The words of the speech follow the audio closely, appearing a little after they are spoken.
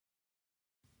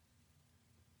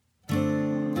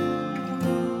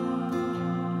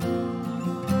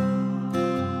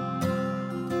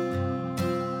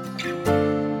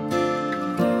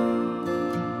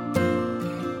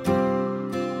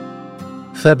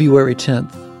February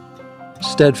 10th,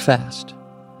 Steadfast.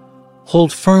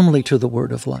 Hold firmly to the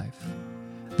word of life.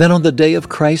 Then on the day of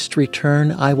Christ's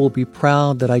return, I will be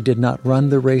proud that I did not run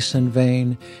the race in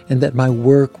vain and that my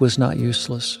work was not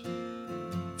useless.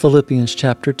 Philippians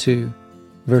chapter 2,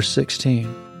 verse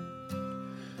 16.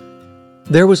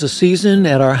 There was a season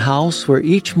at our house where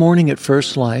each morning at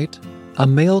first light, a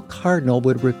male cardinal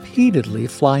would repeatedly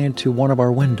fly into one of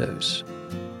our windows.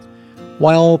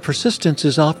 While persistence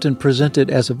is often presented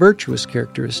as a virtuous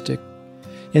characteristic,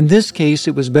 in this case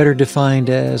it was better defined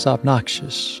as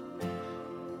obnoxious.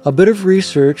 A bit of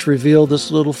research revealed this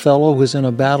little fellow was in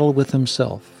a battle with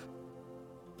himself.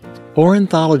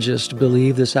 Ornithologists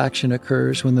believe this action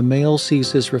occurs when the male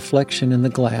sees his reflection in the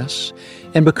glass,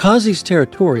 and because he's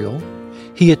territorial,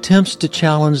 he attempts to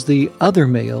challenge the other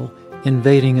male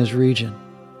invading his region.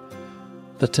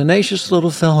 The tenacious little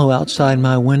fellow outside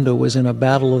my window was in a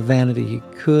battle of vanity he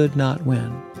could not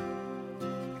win.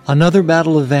 Another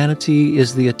battle of vanity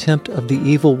is the attempt of the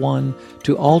evil one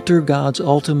to alter God's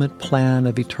ultimate plan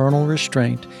of eternal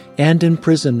restraint and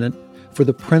imprisonment for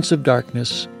the Prince of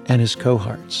Darkness and his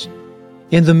cohorts.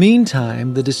 In the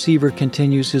meantime, the deceiver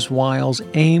continues his wiles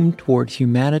aimed toward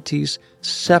humanity's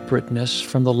separateness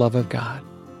from the love of God.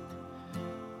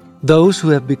 Those who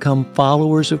have become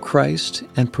followers of Christ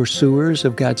and pursuers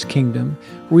of God's kingdom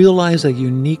realize a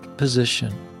unique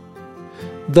position.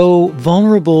 Though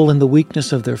vulnerable in the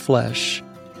weakness of their flesh,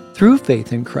 through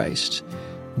faith in Christ,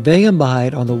 they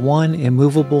abide on the one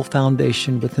immovable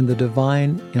foundation within the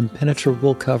divine,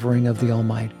 impenetrable covering of the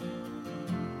Almighty.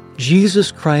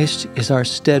 Jesus Christ is our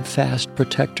steadfast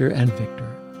protector and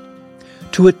victor.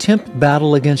 To attempt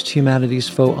battle against humanity's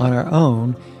foe on our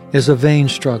own is a vain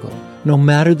struggle, no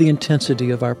matter the intensity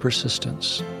of our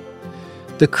persistence.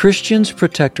 The Christian's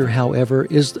protector, however,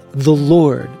 is the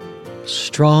Lord,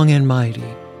 strong and mighty,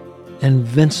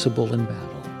 invincible in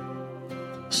battle.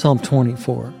 Psalm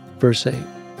 24, verse 8.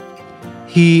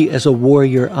 He is a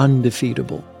warrior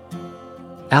undefeatable.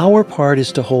 Our part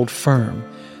is to hold firm,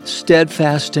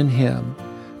 steadfast in Him,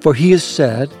 for He has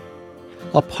said,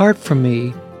 "Apart from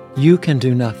me, you can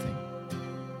do nothing."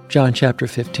 John chapter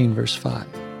 15, verse 5.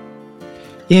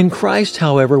 In Christ,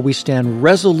 however, we stand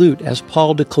resolute, as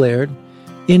Paul declared,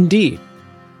 "Indeed,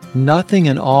 nothing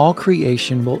in all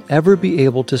creation will ever be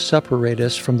able to separate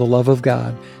us from the love of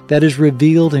God that is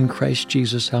revealed in Christ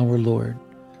Jesus our Lord."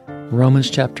 Romans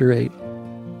chapter 8,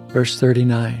 verse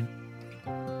 39.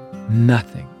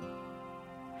 Nothing.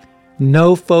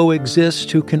 No foe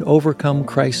exists who can overcome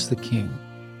Christ the King.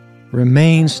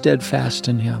 Remain steadfast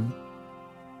in Him.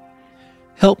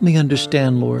 Help me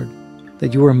understand, Lord,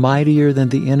 that you are mightier than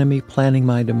the enemy planning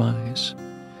my demise.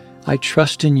 I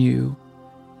trust in you,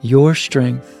 your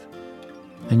strength,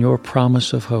 and your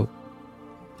promise of hope.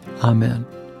 Amen.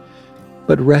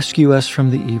 But rescue us from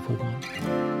the evil one.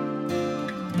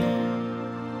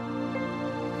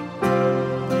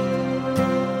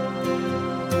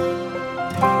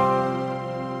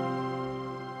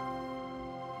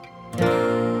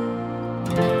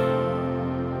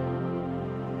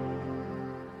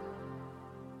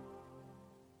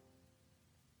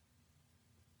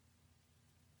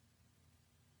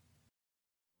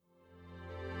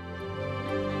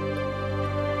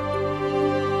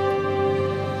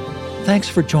 Thanks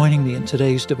for joining me in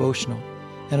today's devotional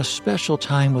and a special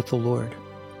time with the Lord.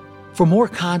 For more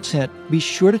content, be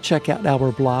sure to check out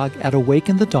our blog at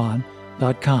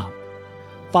awakenthedawn.com.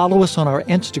 Follow us on our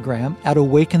Instagram at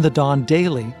Awaken the Dawn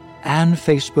Daily and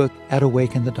Facebook at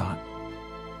Awaken the Dawn.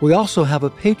 We also have a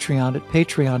Patreon at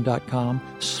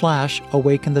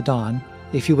patreon.com/awakenthedawn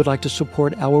if you would like to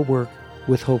support our work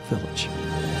with Hope Village.